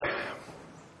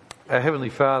Our Heavenly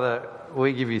Father,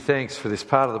 we give you thanks for this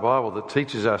part of the Bible that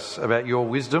teaches us about your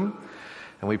wisdom,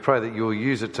 and we pray that you'll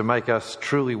use it to make us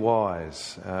truly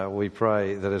wise. We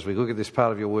pray that as we look at this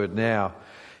part of your word now,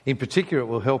 in particular it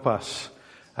will help us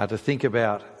to think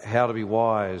about how to be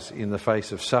wise in the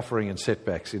face of suffering and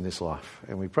setbacks in this life.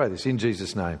 And we pray this in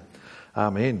Jesus' name.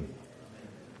 Amen.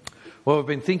 Well, we've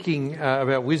been thinking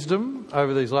about wisdom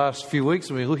over these last few weeks,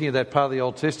 and we're looking at that part of the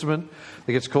Old Testament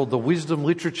that gets called the wisdom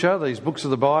literature, these books of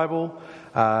the Bible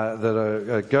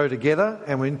that go together.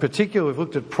 And in particular, we've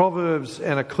looked at Proverbs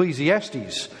and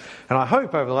Ecclesiastes. And I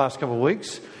hope over the last couple of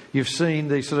weeks, you've seen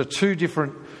these sort of two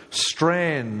different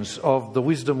strands of the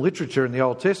wisdom literature in the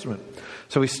Old Testament.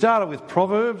 So we started with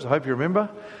Proverbs, I hope you remember.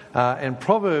 And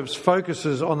Proverbs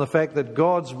focuses on the fact that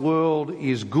God's world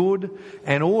is good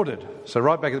and ordered. So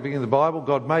right back at the beginning of the Bible,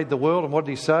 God made the world, and what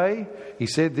did he say? He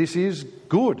said, this is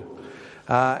good.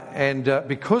 And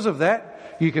because of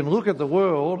that, you can look at the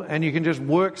world and you can just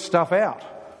work stuff out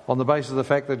on the basis of the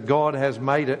fact that God has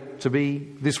made it to be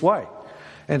this way.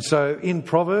 And so in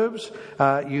Proverbs,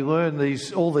 you learn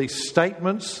all these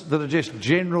statements that are just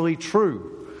generally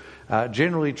true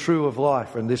of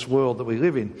life and this world that we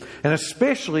live in. And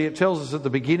especially it tells us at the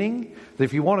beginning that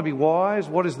if you want to be wise,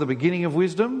 what is the beginning of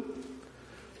wisdom?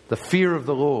 The fear of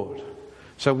the Lord.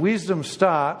 So wisdom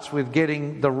starts with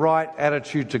getting the right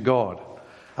attitude to God,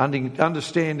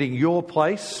 understanding your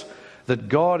place, that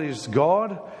God is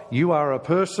God, you are a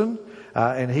person,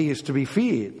 and he is to be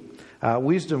feared.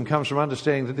 Wisdom comes from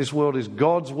understanding that this world is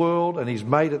God's world and he's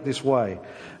made it this way.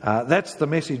 That's the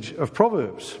message of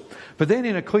Proverbs. But then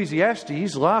in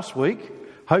Ecclesiastes last week,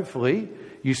 hopefully,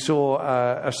 you saw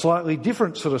a slightly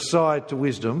different sort of side to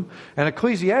wisdom. And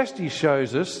Ecclesiastes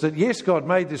shows us that yes, God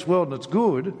made this world and it's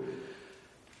good,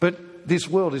 but this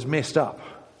world is messed up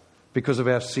because of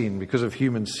our sin, because of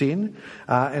human sin.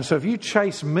 And so if you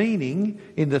chase meaning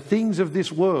in the things of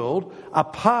this world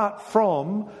apart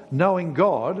from knowing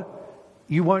God,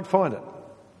 you won't find it.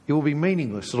 It will be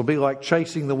meaningless. It'll be like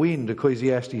chasing the wind,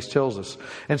 Ecclesiastes tells us.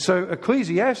 And so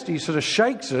Ecclesiastes sort of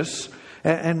shakes us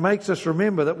and makes us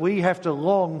remember that we have to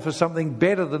long for something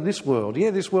better than this world.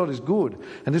 Yeah, this world is good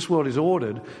and this world is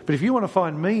ordered, but if you want to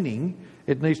find meaning,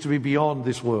 it needs to be beyond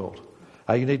this world.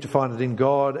 You need to find it in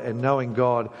God and knowing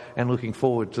God and looking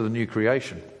forward to the new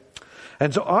creation.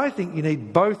 And so I think you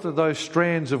need both of those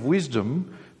strands of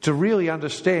wisdom to really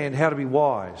understand how to be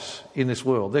wise in this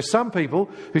world. There's some people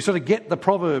who sort of get the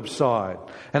Proverbs side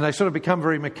and they sort of become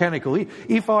very mechanical.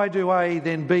 If I do A,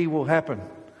 then B will happen.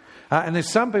 And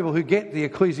there's some people who get the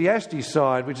Ecclesiastes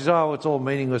side, which is, it's all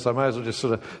meaningless. I may as well just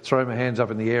sort of throw my hands up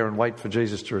in the air and wait for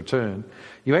Jesus to return.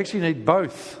 You actually need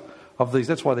both of these.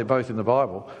 That's why they're both in the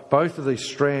Bible. Both of these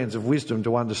strands of wisdom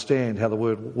to understand how the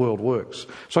world works.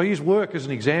 So I use work as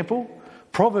an example.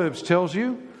 Proverbs tells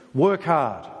you, work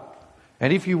hard.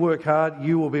 And if you work hard,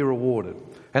 you will be rewarded.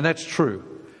 And that's true.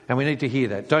 And we need to hear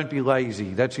that. Don't be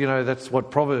lazy. That's what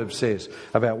Proverbs says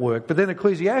about work. But then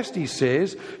Ecclesiastes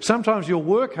says, sometimes you'll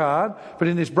work hard, but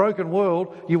in this broken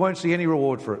world, you won't see any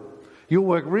reward for it. You'll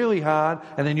work really hard,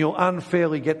 and then you'll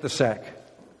unfairly get the sack.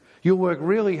 You'll work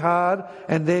really hard,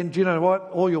 and then, do you know what?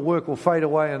 All your work will fade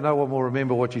away, and no one will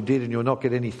remember what you did, and you'll not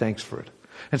get any thanks for it.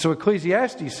 And so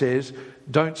Ecclesiastes says,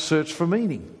 don't search for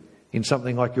meaning in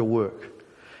something like your work.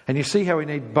 And you see how we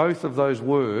need both of those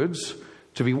words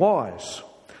to be wise.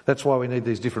 That's why we need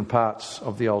these different parts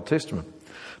of the Old Testament.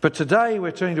 But today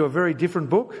we're turning to a very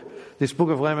different book, this book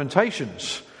of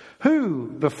Lamentations. Who,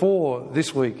 before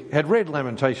this week, had read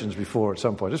Lamentations before at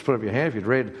some point? Just put up your hand if you'd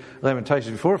read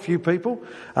Lamentations before. A few people.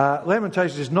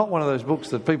 Lamentations is not one of those books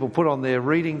that people put on their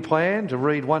reading plan to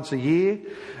read once a year.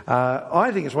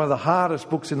 I think it's one of the hardest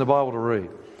books in the Bible to read.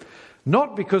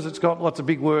 Not because it's got lots of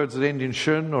big words that end in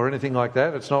shun or anything like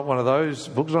that. It's not one of those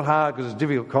books. It's not hard because it's a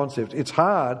difficult concept. It's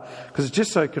hard because it's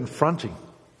just so confronting.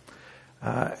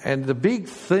 And the big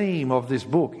theme of this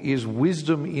book is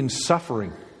wisdom in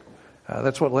suffering.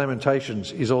 That's what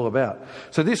Lamentations is all about.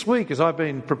 So this week, as I've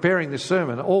been preparing this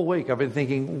sermon, all week I've been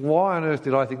thinking, why on earth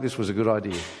did I think this was a good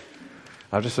idea?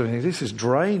 I've just been thinking, this is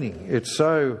draining. It's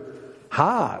so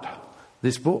hard,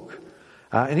 this book.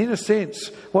 And in a sense,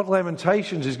 what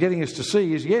Lamentations is getting us to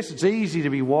see is, yes, it's easy to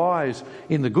be wise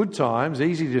in the good times,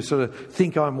 easy to sort of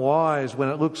think I'm wise when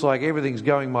it looks like everything's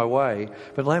going my way.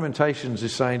 But Lamentations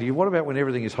is saying to you, what about when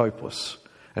everything is hopeless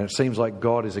and it seems like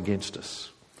God is against us?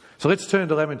 So let's turn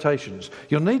to Lamentations.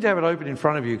 You'll need to have it open in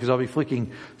front of you because I'll be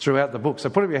flicking throughout the book. So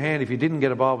put up your hand if you didn't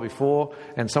get a Bible before,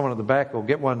 and someone at the back will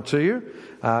get one to you.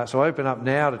 So open up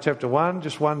now to chapter 1,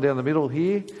 just one down the middle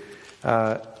here.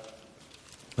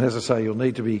 As I say, you'll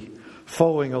need to be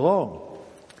following along.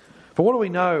 But what do we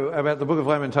know about the book of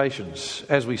Lamentations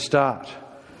as we start?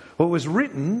 Well, it was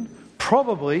written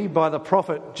probably by the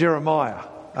prophet Jeremiah.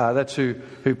 That's who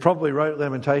probably wrote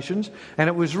Lamentations. And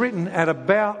it was written at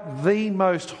about the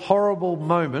most horrible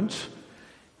moment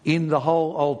in the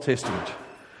whole Old Testament.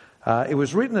 It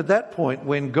was written at that point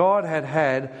when God had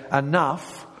had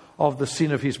enough of the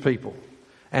sin of his people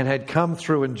and had come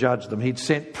through and judged them. He'd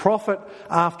sent prophet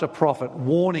after prophet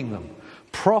warning them.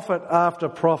 Prophet after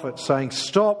prophet saying,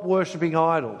 stop worshipping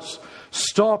idols.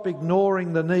 Stop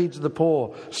ignoring the needs of the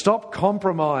poor. Stop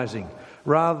compromising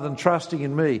rather than trusting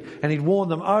in me. And he'd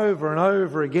warned them over and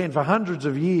over again for hundreds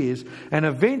of years. And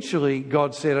eventually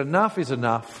God said, enough is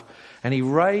enough. And he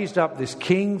raised up this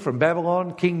king from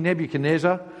Babylon, King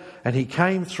Nebuchadnezzar, and he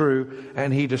came through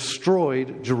and he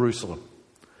destroyed Jerusalem.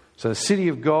 So the city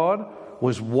of God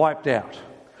was wiped out.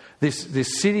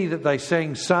 This city that they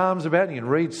sang psalms about, and you can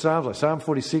read psalms like Psalm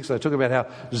 46, they talk about how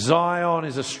Zion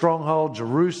is a stronghold,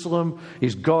 Jerusalem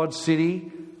is God's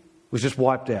city, was just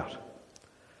wiped out.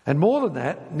 And more than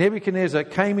that, Nebuchadnezzar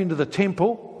came into the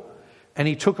temple and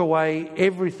he took away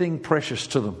everything precious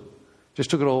to them.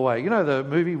 Just took it all away. You know the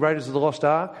movie Raiders of the Lost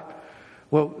Ark?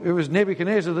 Well, it was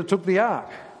Nebuchadnezzar that took the ark.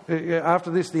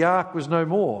 After this, the ark was no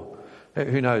more.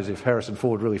 Who knows if Harrison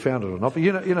Ford really found it or not? But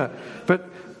you know.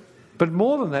 But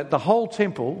more than that, the whole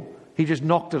temple, he just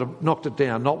knocked it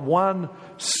down. Not one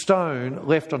stone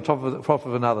left on top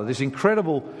of another. This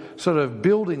incredible sort of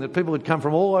building that people had come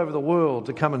from all over the world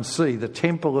to come and see, the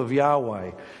temple of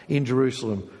Yahweh in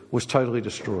Jerusalem, was totally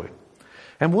destroyed.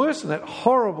 And worse than that,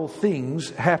 horrible things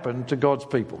happened to God's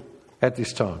people at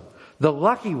this time. The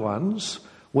lucky ones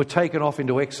were taken off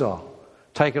into exile,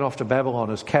 taken off to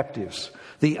Babylon as captives.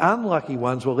 The unlucky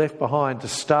ones were left behind to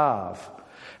starve.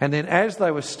 And then as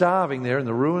they were starving there in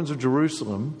the ruins of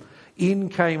Jerusalem, in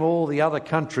came all the other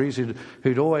countries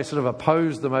who'd always sort of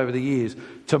opposed them over the years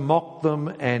to mock them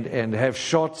and have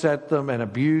shots at them and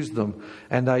abuse them.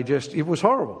 And it was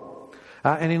horrible.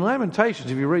 And in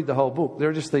Lamentations, if you read the whole book, there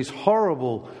are just these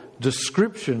horrible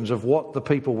descriptions of what the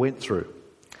people went through.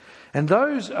 And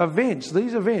these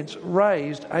events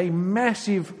raised a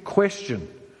massive question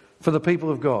for the people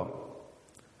of God.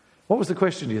 What was the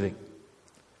question, do you think?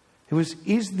 It was,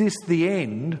 is this the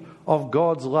end of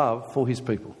God's love for his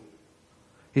people?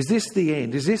 Is this the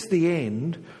end? Is this the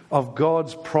end of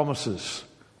God's promises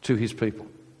to his people?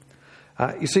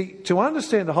 You see, to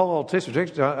understand the whole Old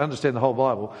Testament, to understand the whole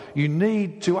Bible, you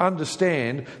need to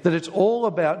understand that it's all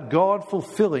about God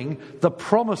fulfilling the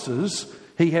promises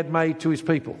he had made to his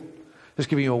people. Just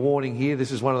giving you a warning here,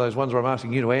 this is one of those ones where I'm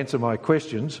asking you to answer my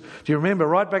questions. Do you remember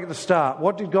right back at the start,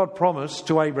 what did God promise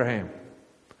to Abraham?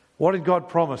 What did God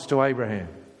promise to Abraham?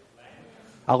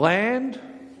 A land,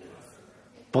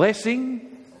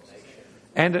 blessing,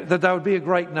 and that they would be a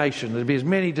great nation. There'd be as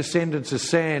many descendants as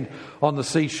sand on the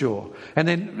seashore. And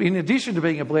then in addition to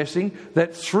being a blessing,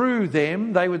 that through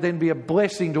them they would then be a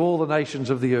blessing to all the nations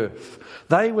of the earth.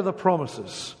 They were the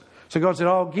promises. So God said,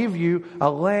 I'll give you a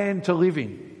land to live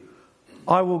in.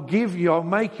 I'll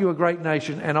make you a great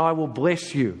nation and I will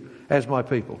bless you as my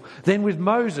people. Then with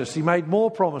Moses, he made more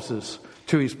promises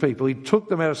to his people. He took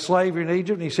them out of slavery in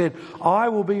Egypt and he said, I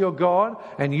will be your God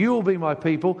and you will be my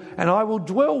people and I will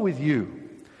dwell with you.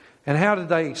 And how did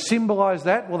they symbolise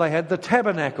that? Well, they had the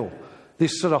tabernacle,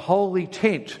 this sort of holy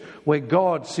tent where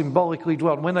God symbolically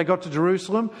dwelt. And when they got to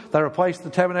Jerusalem, they replaced the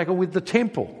tabernacle with the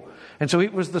temple. And so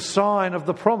it was the sign of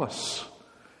the promise.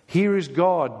 Here is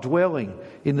God dwelling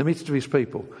in the midst of his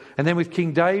people. And then with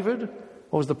King David,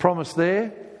 what was the promise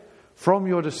there? From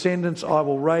your descendants I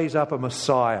will raise up a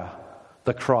Messiah,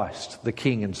 the Christ, the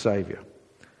King and Saviour.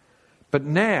 But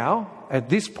now, at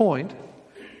this point,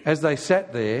 as they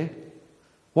sat there,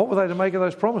 what were they to make of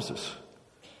those promises?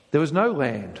 There was no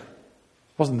land.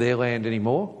 It wasn't their land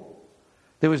anymore.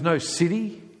 There was no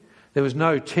city. There was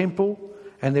no temple.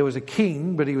 And there was a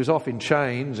king, but he was off in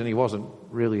chains and he wasn't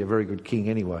really a very good king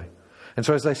anyway. And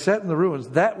so as they sat in the ruins,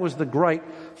 that was the great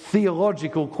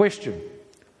theological question.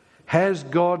 Has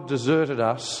God deserted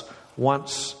us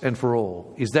once and for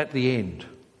all? Is that the end?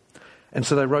 And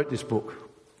so they wrote this book.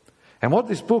 And what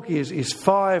this book is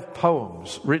 5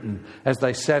 poems written as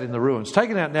they sat in the ruins.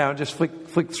 Take it out now and just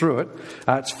flick through it.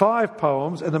 It's 5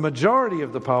 poems, and the majority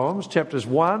of the poems, chapters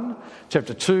 1,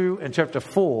 chapter 2 and chapter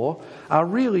 4, are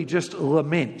really just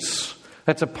laments.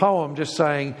 That's a poem just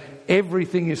saying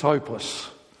everything is hopeless.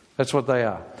 That's what they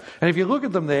are. And if you look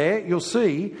at them there, you'll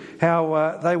see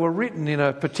how they were written in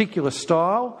a particular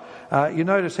style. You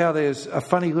notice how there's a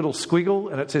funny little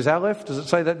squiggle and it says Aleph. Does it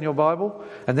say that in your Bible?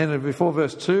 And then before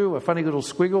verse 2, a funny little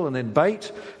squiggle, and then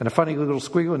Beit and a funny little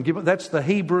squiggle. And Gimel. That's the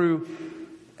Hebrew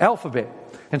alphabet.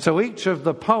 And so each of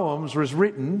the poems was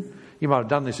written You might have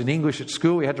done this in English at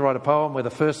school. You had to write a poem where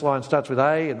the first line starts with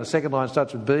A and the second line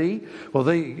starts with B,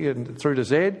 through to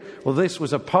Z. Well, this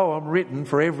was a poem written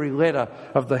for every letter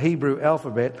of the Hebrew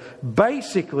alphabet,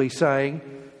 basically saying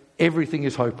everything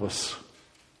is hopeless.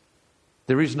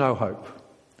 There is no hope.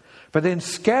 But then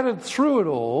scattered through it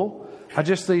all are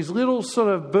just these little sort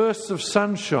of bursts of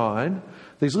sunshine,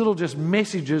 these little just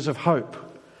messages of hope.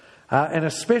 And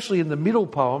especially in the middle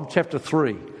poem, chapter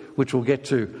 3, which we'll get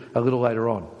to a little later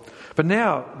on. But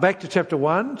now, back to chapter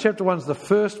 1. Chapter 1 is the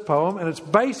first poem, and it's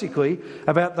basically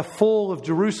about the fall of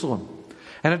Jerusalem.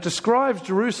 And it describes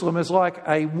Jerusalem as like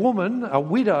a woman, a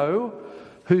widow,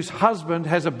 whose husband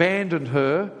has abandoned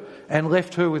her and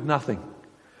left her with nothing.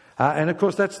 And of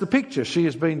course, that's the picture.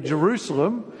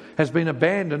 Jerusalem has been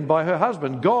abandoned by her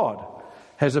husband. God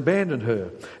has abandoned her.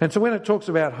 And so when it talks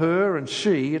about her and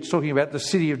she, it's talking about the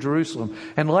city of Jerusalem.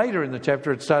 And later in the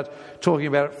chapter, it starts talking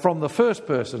about it from the first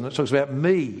person. It talks about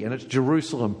me, and it's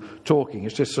Jerusalem talking.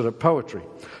 It's just sort of poetry.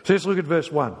 So let's look at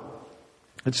verse 1.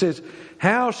 It says,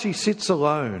 "How she sits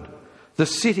alone, the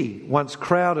city once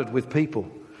crowded with people.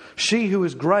 She who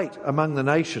is great among the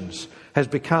nations has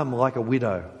become like a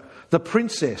widow. The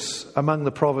princess among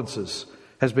the provinces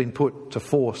has been put to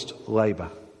forced labour."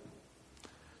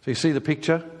 So you see the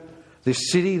picture? This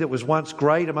city that was once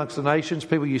great amongst the nations,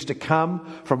 people used to come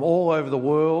from all over the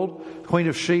world. Queen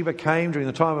of Sheba came during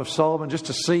the time of Solomon just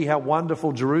to see how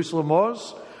wonderful Jerusalem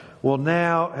was. Well,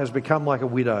 now has become like a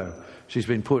widow. She's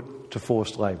been put to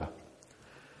forced labour.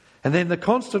 And then the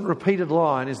constant repeated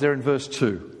line is there in verse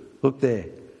 2. Look there.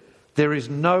 "There is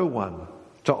no one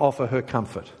to offer her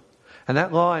comfort." And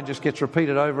that line just gets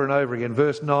repeated over and over again.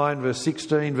 Verse 9, verse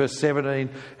 16, verse 17,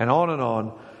 and on and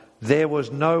on. There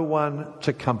was no one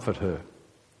to comfort her.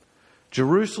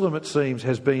 Jerusalem, it seems,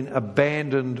 has been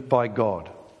abandoned by God.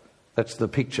 That's the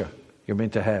picture you're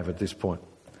meant to have at this point.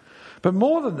 But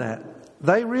more than that,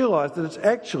 they realise that it's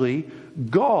actually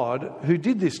God who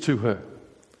did this to her.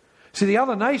 See, the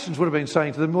other nations would have been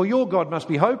saying to them, well, your God must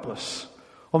be hopeless.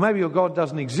 Or maybe your God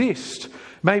doesn't exist.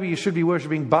 Maybe you should be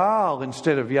worshipping Baal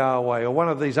instead of Yahweh or one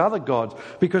of these other gods.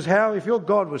 Because if your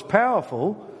God was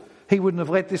powerful, he wouldn't have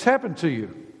let this happen to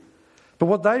you. But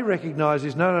what they recognise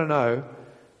is, no,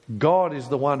 God is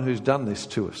the one who's done this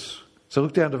to us. So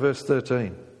look down to verse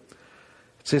 13.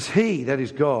 It says, "He," that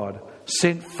is God,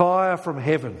 "sent fire from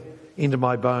heaven into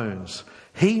my bones.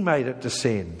 He made it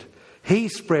descend. He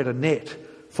spread a net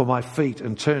for my feet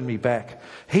and turned me back.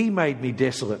 He made me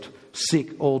desolate, sick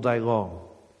all day long."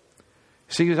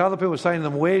 See, as other people are saying to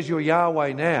them, "Where's your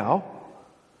Yahweh now?"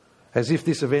 As if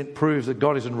this event proves that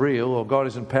God isn't real or God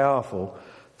isn't powerful.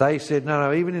 They said,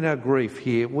 no, even in our grief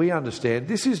here, we understand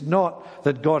this is not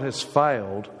that God has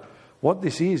failed. What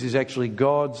this is actually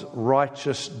God's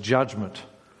righteous judgment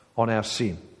on our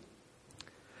sin.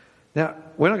 Now,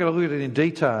 we're not going to look at it in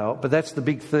detail, but that's the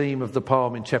big theme of the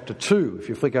poem in chapter 2. If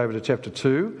you flick over to chapter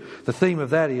 2, the theme of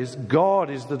that is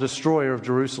God is the destroyer of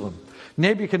Jerusalem.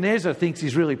 Nebuchadnezzar thinks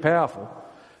he's really powerful.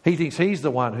 He thinks he's the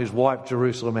one who's wiped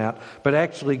Jerusalem out, but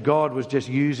actually God was just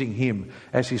using him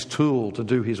as his tool to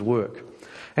do his work.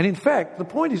 And in fact, the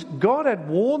point is God had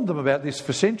warned them about this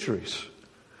for centuries.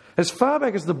 As far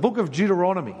back as the book of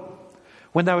Deuteronomy,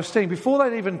 when they were staying, before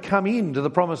they'd even come into the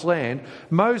promised land,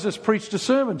 Moses preached a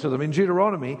sermon to them in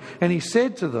Deuteronomy, and he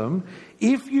said to them,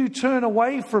 "If you turn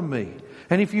away from me,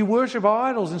 and if you worship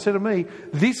idols instead of me,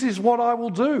 this is what I will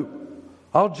do.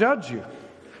 I'll judge you."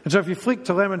 And so if you flick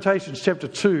to Lamentations chapter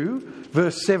 2,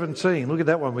 verse 17, look at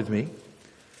that one with me.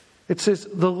 It says,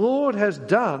 "The Lord has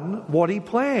done what he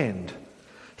planned.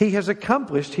 He has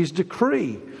accomplished his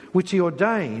decree, which he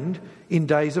ordained in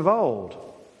days of old."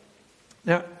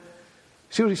 Now,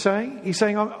 see what he's saying? He's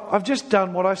saying, I've just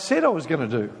done what I said I was going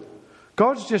to do.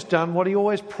 God's just done what he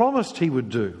always promised he would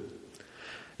do.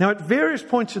 Now, at various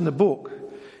points in the book,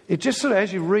 it just sort of,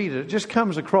 as you read it, it just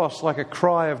comes across like a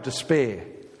cry of despair.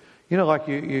 You know, like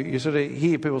you sort of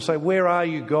hear people say, "Where are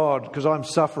you, God? Because I'm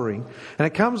suffering." And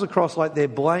it comes across like they're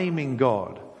blaming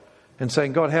God and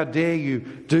saying, "God, how dare you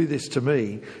do this to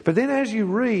me?" But then as you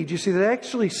read, you see that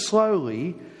actually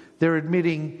slowly they're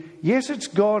admitting, yes, it's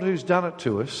God who's done it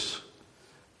to us,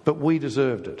 but we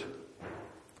deserved it.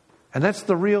 And that's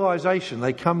the realisation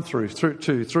they come through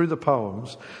the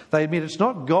poems. They admit it's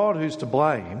not God who's to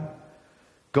blame.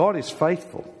 God is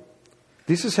faithful.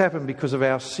 This has happened because of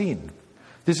our sin.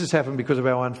 This has happened because of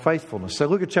our unfaithfulness. So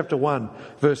look at chapter 1,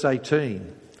 verse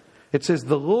 18. It says,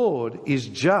 "The Lord is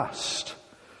just,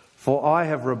 for I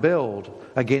have rebelled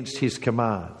against his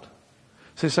command."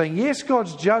 So he's saying, yes,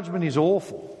 God's judgment is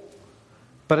awful,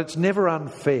 but it's never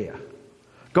unfair.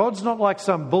 God's not like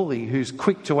some bully who's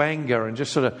quick to anger and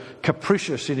just sort of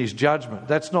capricious in his judgment.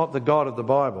 That's not the God of the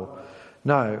Bible.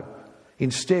 No,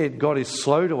 instead God is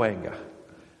slow to anger,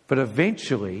 but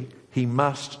eventually he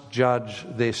must judge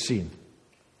their sin.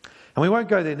 And we won't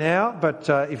go there now, but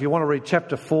if you want to read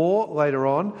chapter 4 later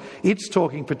on, it's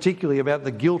talking particularly about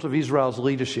the guilt of Israel's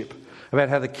leadership, about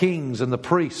how the kings and the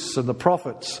priests and the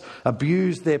prophets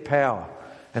abused their power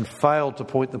and failed to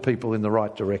point the people in the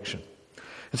right direction.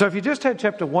 And so if you just had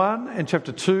chapter 1 and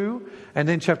chapter 2 and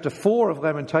then chapter 4 of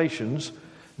Lamentations,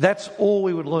 that's all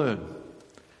we would learn.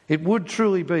 It would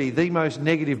truly be the most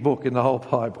negative book in the whole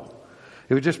Bible.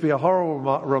 It would just be a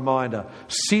horrible reminder.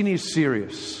 Sin is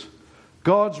serious.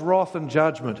 God's wrath and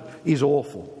judgment is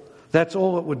awful. That's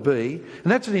all it would be.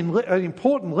 And that's an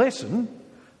important lesson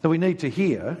that we need to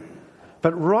hear.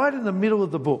 But right in the middle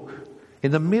of the book,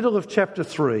 in the middle of chapter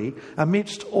 3,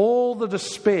 amidst all the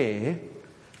despair,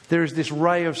 there is this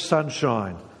ray of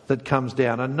sunshine that comes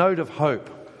down, a note of hope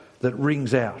that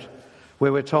rings out,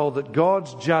 where we're told that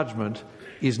God's judgment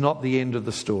is not the end of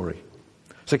the story.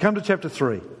 So come to chapter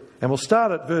 3, and we'll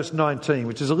start at verse 19,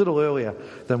 which is a little earlier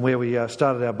than where we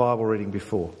started our Bible reading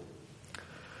before.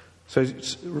 So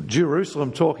it's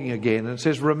Jerusalem talking again, and it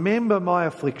says, "Remember my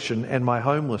affliction and my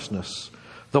homelessness,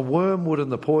 the wormwood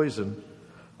and the poison.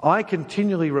 I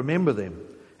continually remember them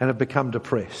and have become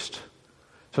depressed."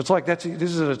 So it's like this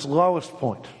is at its lowest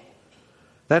point.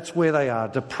 That's where they are,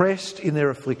 depressed in their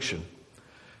affliction.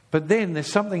 But then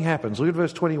there's something happens. Look at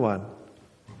verse 21.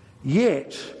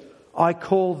 "Yet I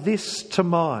call this to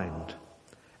mind,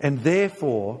 and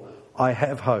therefore I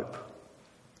have hope."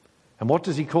 And what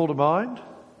does he call to mind?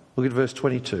 Look at verse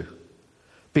 22.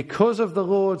 "Because of the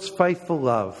Lord's faithful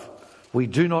love, we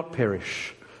do not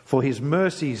perish, for his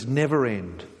mercies never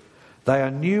end. They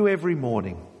are new every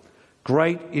morning.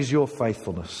 Great is your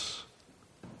faithfulness."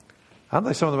 Aren't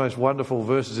they some of the most wonderful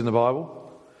verses in the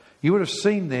Bible? You would have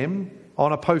seen them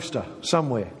on a poster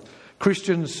somewhere.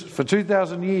 Christians for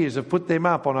 2,000 years have put them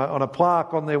up on a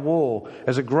plaque on their wall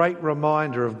as a great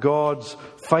reminder of God's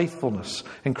faithfulness.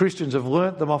 And Christians have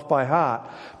learnt them off by heart.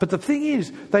 But the thing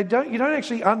is, you don't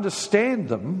actually understand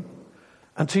them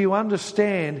until you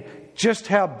understand just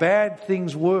how bad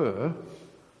things were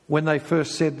when they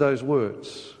first said those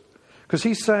words. Because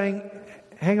he's saying,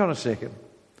 hang on a second.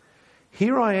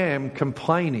 Here I am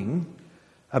complaining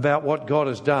about what God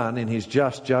has done in his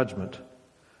just judgment.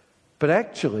 But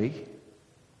actually,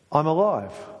 I'm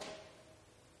alive.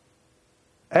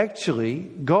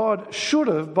 Actually, God should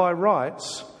have, by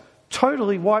rights,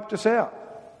 totally wiped us out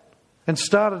and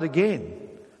started again.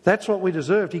 That's what we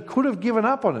deserved. He could have given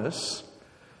up on us,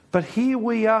 but here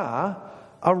we are,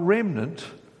 a remnant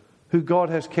who God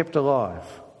has kept alive.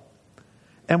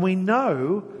 And we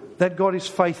know that God is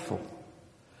faithful,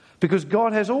 because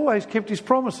God has always kept his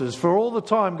promises. For all the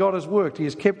time God has worked, he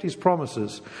has kept his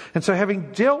promises. And so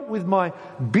having dealt with my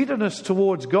bitterness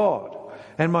towards God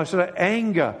and my sort of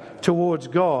anger towards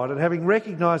God, and having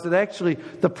recognised that actually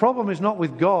the problem is not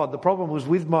with God, the problem was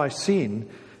with my sin,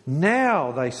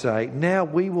 now, they say, now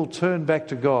we will turn back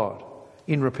to God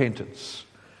in repentance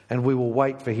and we will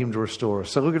wait for him to restore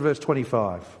us. So look at verse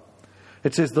 25.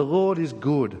 It says, "The Lord is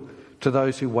good to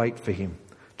those who wait for him,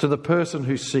 to the person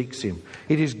who seeks him.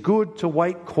 It is good to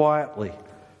wait quietly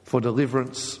for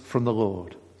deliverance from the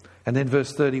Lord." And then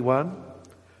verse 31,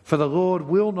 "For the Lord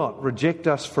will not reject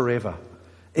us forever.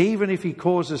 Even if he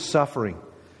causes suffering,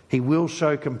 he will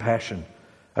show compassion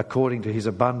according to his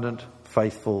abundant,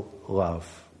 faithful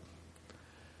love."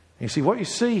 And you see, what you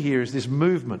see here is this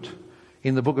movement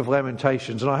in the book of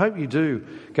Lamentations. And I hope you do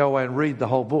go away and read the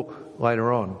whole book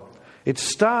later on. It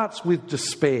starts with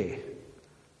despair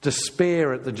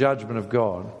at the judgment of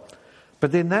God.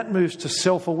 But then that moves to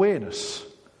self-awareness,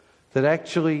 that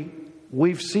actually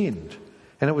we've sinned.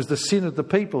 And it was the sin of the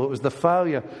people, it was the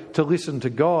failure to listen to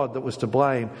God that was to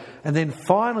blame. And then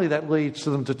finally that leads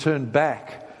to them to turn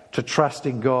back to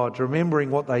trusting God, to remembering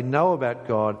what they know about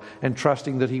God and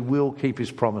trusting that he will keep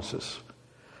his promises.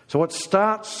 So what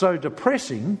starts so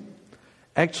depressing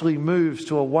actually moves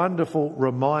to a wonderful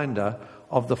reminder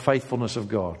of the faithfulness of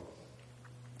God.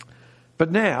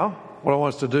 But now, what I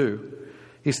want us to do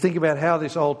is think about how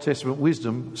this Old Testament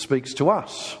wisdom speaks to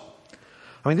us.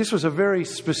 I mean, this was a very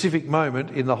specific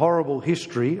moment in the horrible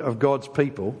history of God's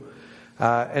people.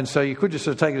 And so you could just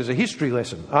sort of take it as a history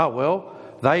lesson. Oh, well,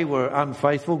 they were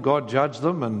unfaithful, God judged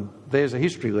them, and there's a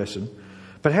history lesson.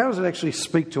 But how does it actually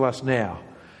speak to us now?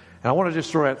 And I want to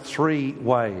just throw out 3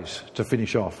 ways to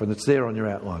finish off, and it's there on your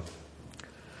outline.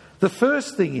 The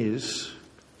first thing is,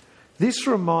 this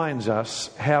reminds us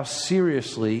how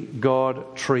seriously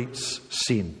God treats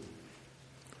sin.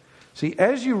 See,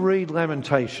 as you read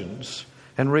Lamentations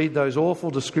and read those awful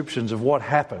descriptions of what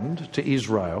happened to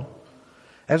Israel,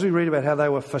 as we read about how they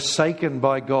were forsaken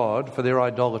by God for their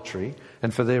idolatry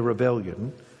and for their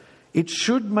rebellion, it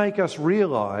should make us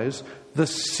realise the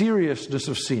seriousness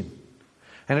of sin.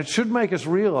 And it should make us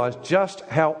realise just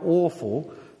how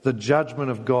awful the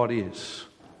judgment of God is.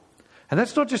 And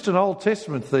that's not just an Old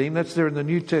Testament theme, that's there in the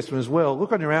New Testament as well.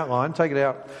 Look on your outline, take it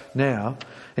out now,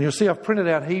 and you'll see I've printed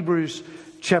out Hebrews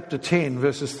chapter 10,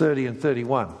 verses 30 and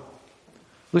 31.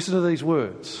 Listen to these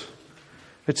words.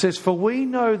 It says, "For we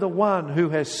know the one who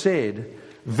has said,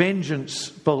 'Vengeance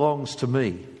belongs to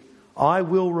me. I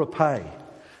will repay.'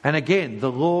 And again,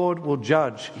 the Lord will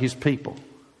judge his people.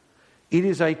 It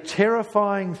is a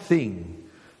terrifying thing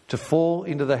to fall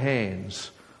into the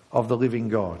hands of the living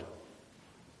God."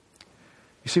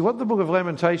 You see, what the book of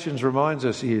Lamentations reminds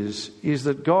us is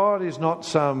that God is not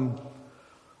some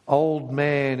old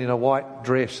man in a white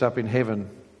dress up in heaven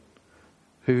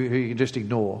who you can just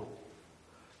ignore.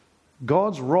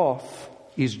 God's wrath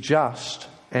is just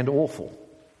and awful.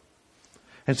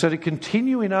 And so to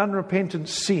continue in unrepentant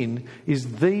sin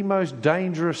is the most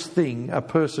dangerous thing a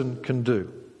person can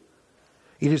do.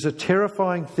 It is a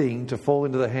terrifying thing to fall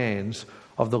into the hands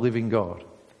of the living God.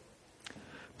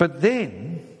 But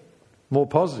then, more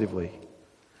positively,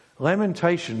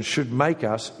 Lamentations should make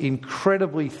us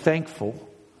incredibly thankful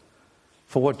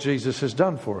for what Jesus has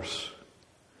done for us.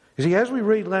 You see, as we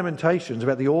read Lamentations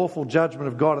about the awful judgment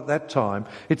of God at that time,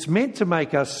 it's meant to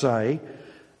make us say,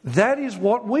 that is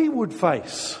what we would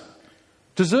face,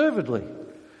 deservedly.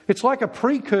 It's like a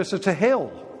precursor to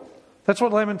hell. That's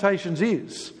what Lamentations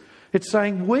is. It's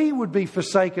saying we would be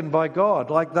forsaken by God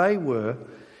like they were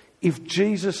if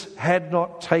Jesus had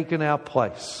not taken our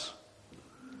place.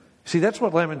 See, that's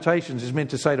what Lamentations is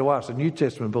meant to say to us, a New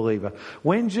Testament believer.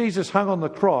 When Jesus hung on the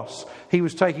cross, he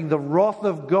was taking the wrath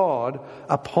of God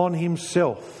upon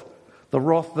himself, the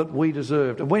wrath that we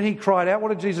deserved. And when he cried out, what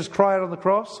did Jesus cry out on the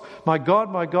cross? My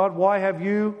God, why have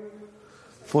you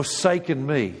forsaken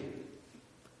me?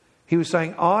 He was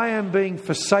saying, I am being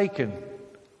forsaken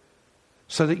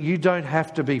so that you don't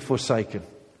have to be forsaken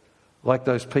like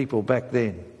those people back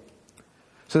then.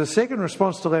 So the second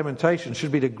response to lamentation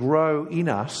should be to grow in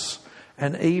us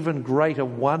an even greater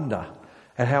wonder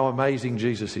at how amazing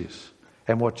Jesus is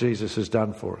and what Jesus has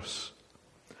done for us.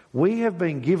 We have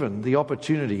been given the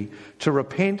opportunity to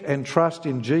repent and trust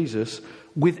in Jesus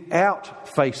without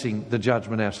facing the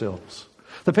judgment ourselves.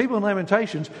 The people in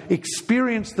Lamentations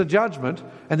experienced the judgment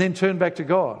and then turned back to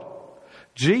God.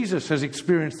 Jesus has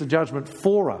experienced the judgment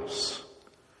for us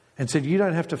and said, you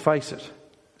don't have to face it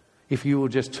if you will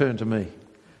just turn to me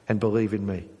and believe in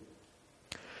me.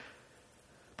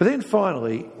 But then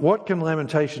finally, what can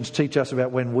Lamentations teach us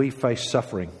about when we face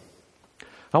suffering?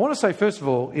 I want to say, first of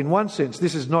all, in one sense,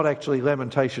 this is not actually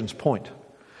Lamentations' point.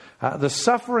 The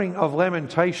suffering of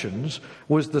Lamentations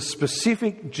was the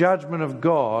specific judgment of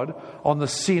God on the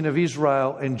sin of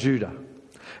Israel and Judah.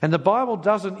 And the Bible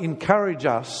doesn't encourage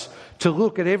us to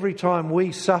look at every time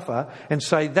we suffer and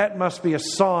say, that must be a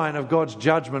sign of God's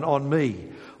judgment on me,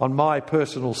 on my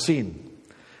personal sin.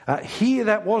 Here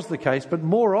that was the case, but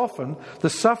more often the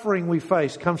suffering we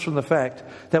face comes from the fact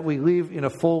that we live in a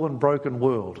fallen, broken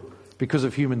world because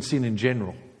of human sin in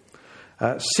general.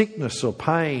 Sickness or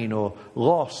pain or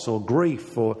loss or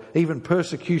grief or even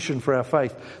persecution for our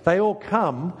faith, they all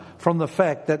come from the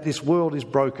fact that this world is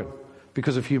broken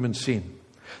because of human sin.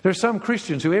 There are some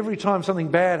Christians who every time something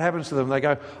bad happens to them, they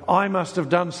go, I must have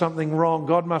done something wrong.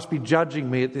 God must be judging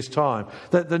me at this time.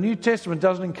 The New Testament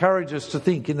doesn't encourage us to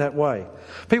think in that way.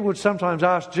 People would sometimes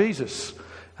ask Jesus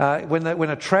when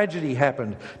a tragedy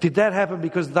happened, did that happen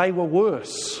because they were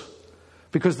worse?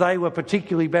 Because they were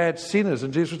particularly bad sinners?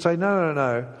 And Jesus would say,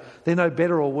 no. They're no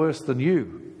better or worse than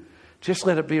you. Just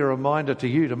let it be a reminder to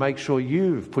you to make sure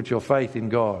you've put your faith in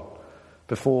God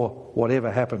before whatever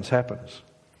happens.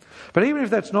 But even if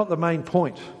that's not the main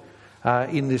point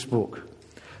in this book,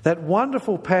 that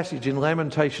wonderful passage in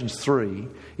Lamentations 3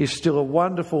 is still a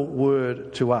wonderful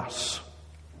word to us.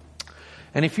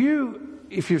 And if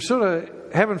you sort of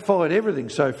haven't followed everything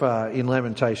so far in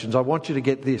Lamentations, I want you to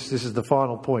get this. This is the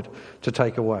final point to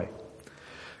take away.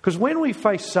 Because when we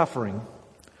face suffering,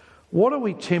 what are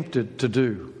we tempted to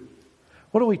do?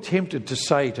 What are we tempted to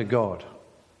say to God?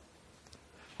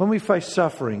 When we face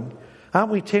suffering,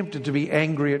 aren't we tempted to be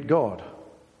angry at God?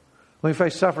 When we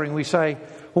face suffering, we say,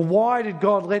 well, why did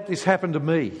God let this happen to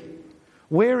me?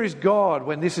 Where is God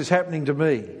when this is happening to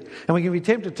me? And we can be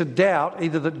tempted to doubt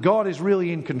either that God is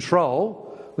really in control.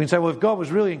 We can say, well, if God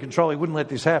was really in control, he wouldn't let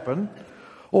this happen.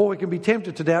 Or we can be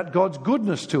tempted to doubt God's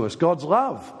goodness to us, God's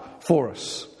love for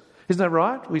us. Isn't that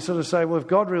right? We sort of say, well, if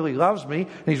God really loves me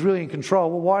and he's really in control,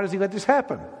 well, why does he let this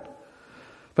happen?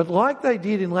 But like they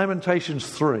did in Lamentations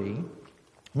 3,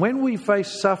 When we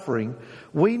face suffering,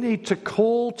 we need to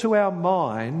call to our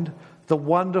mind the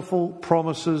wonderful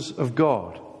promises of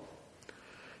God.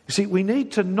 You see, we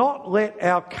need to not let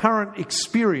our current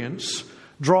experience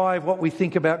drive what we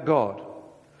think about God.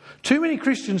 Too many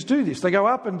Christians do this. They go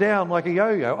up and down like a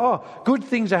yo-yo. Oh, good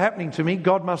things are happening to me,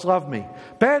 God must love me.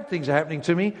 Bad things are happening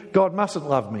to me, God mustn't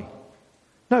love me.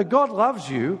 No, God loves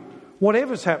you,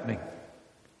 whatever's happening.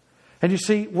 And you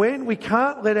see, when we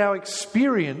can't let our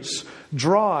experience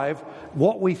drive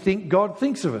what we think God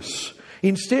thinks of us.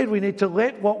 Instead, we need to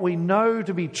let what we know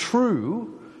to be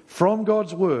true from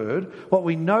God's Word, what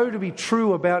we know to be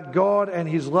true about God and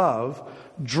His love,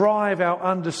 drive our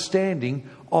understanding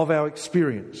of our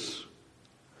experience.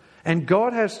 And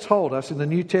God has told us in the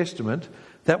New Testament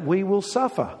that we will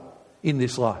suffer in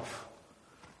this life.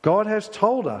 God has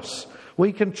told us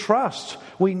we can trust,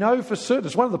 we know for certain.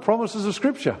 It's one of the promises of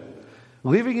Scripture.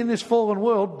 Living in this fallen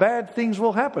world, bad things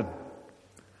will happen.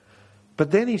 But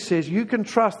then He says you can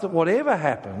trust that whatever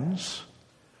happens,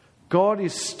 God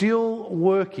is still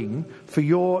working for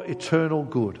your eternal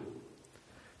good.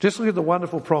 Just look at the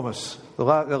wonderful promise, the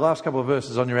last couple of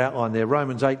verses on your outline there,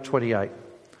 Romans 8:28.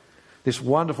 This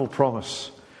wonderful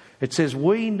promise. It says,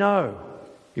 we know,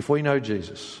 if we know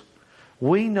Jesus,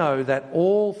 we know that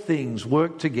all things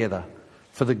work together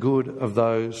for the good of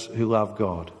those who love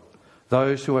God,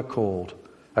 those who are called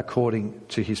according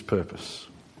to His purpose.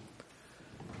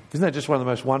 Isn't that just one of the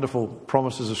most wonderful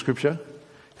promises of Scripture?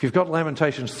 If you've got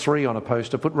Lamentations 3 on a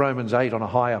poster, put Romans 8 on a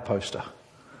higher poster.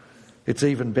 It's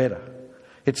even better.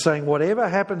 It's saying whatever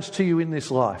happens to you in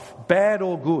this life, bad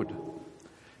or good,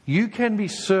 you can be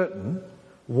certain,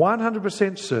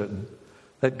 100% certain,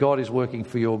 that God is working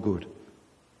for your good.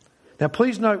 Now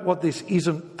please note what this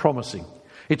isn't promising.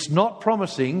 It's not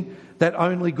promising that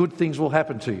only good things will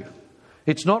happen to you.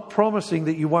 It's not promising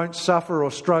that you won't suffer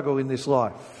or struggle in this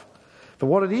life. But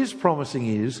what it is promising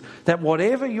is that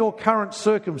whatever your current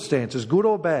circumstances, good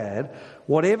or bad,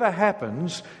 whatever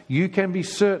happens, you can be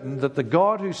certain that the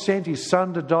God who sent His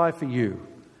Son to die for you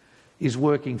is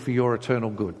working for your eternal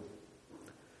good.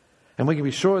 And we can be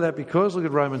sure of that because, look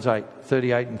at Romans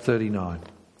 8:38 and 39.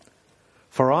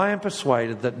 For I am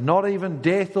persuaded that not even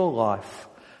death or life,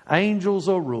 angels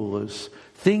or rulers,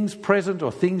 things present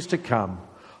or things to come,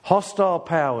 hostile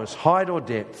powers, height or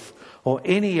depth, or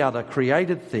any other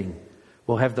created thing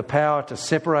will have the power to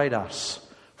separate us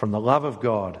from the love of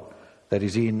God that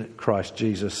is in Christ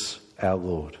Jesus our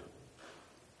Lord.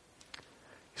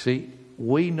 See,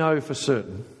 we know for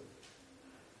certain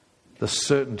the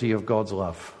certainty of God's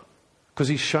love because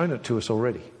He's shown it to us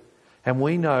already. And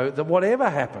we know that whatever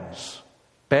happens,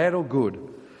 bad or good,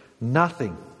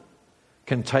 nothing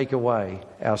can take away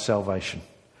our salvation.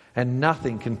 And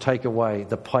nothing can take away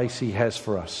the place He has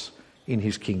for us in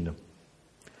His kingdom.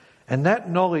 And that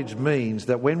knowledge means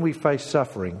that when we face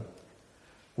suffering,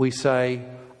 we say,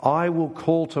 I will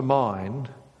call to mind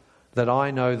that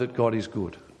I know that God is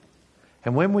good.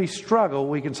 And when we struggle,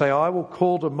 we can say, I will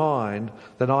call to mind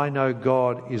that I know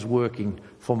God is working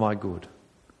for my good.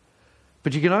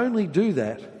 But you can only do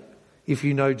that if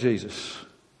you know Jesus.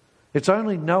 It's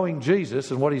only knowing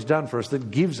Jesus and what He's done for us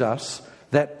that gives us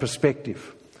that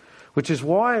perspective. Which is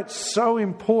why it's so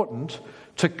important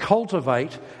to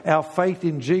cultivate our faith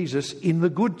in Jesus in the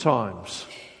good times.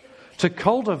 To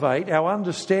cultivate our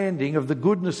understanding of the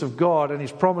goodness of God and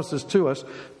His promises to us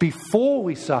before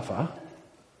we suffer,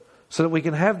 so that we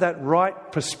can have that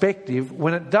right perspective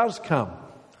when it does come.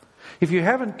 If you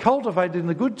haven't cultivated in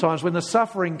the good times, when the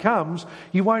suffering comes,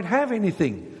 you won't have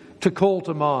anything to call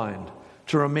to mind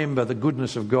to remember the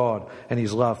goodness of God and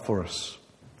His love for us.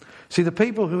 See, the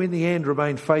people who in the end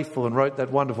remained faithful and wrote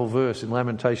that wonderful verse in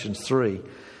Lamentations 3,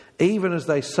 even as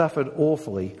they suffered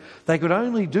awfully, they could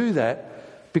only do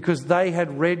that because they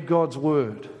had read God's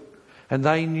word and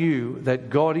they knew that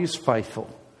God is faithful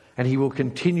and He will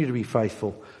continue to be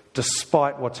faithful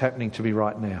despite what's happening to me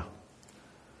right now.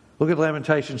 Look at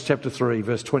Lamentations chapter 3,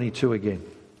 verse 22 again.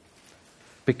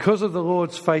 Because of the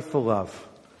Lord's faithful love,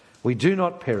 we do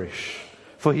not perish,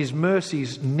 for His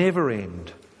mercies never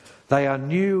end. They are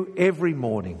new every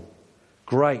morning.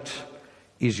 Great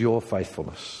is your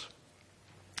faithfulness.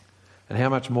 And how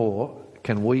much more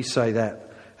can we say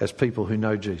that as people who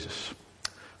know Jesus?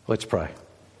 Let's pray.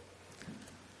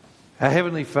 Our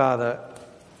Heavenly Father,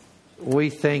 we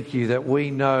thank You that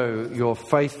we know Your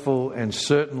faithful and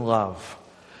certain love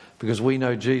because we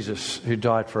know Jesus who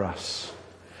died for us.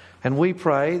 And we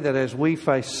pray that as we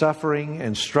face suffering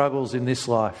and struggles in this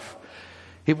life,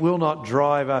 it will not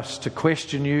drive us to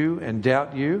question You and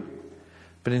doubt You,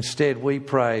 but instead we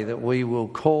pray that we will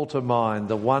call to mind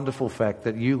the wonderful fact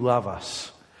that You love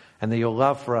us and that Your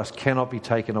love for us cannot be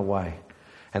taken away.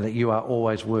 and that you are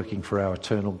always working for our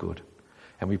eternal good.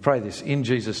 And we pray this in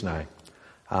Jesus' name.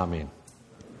 Amen.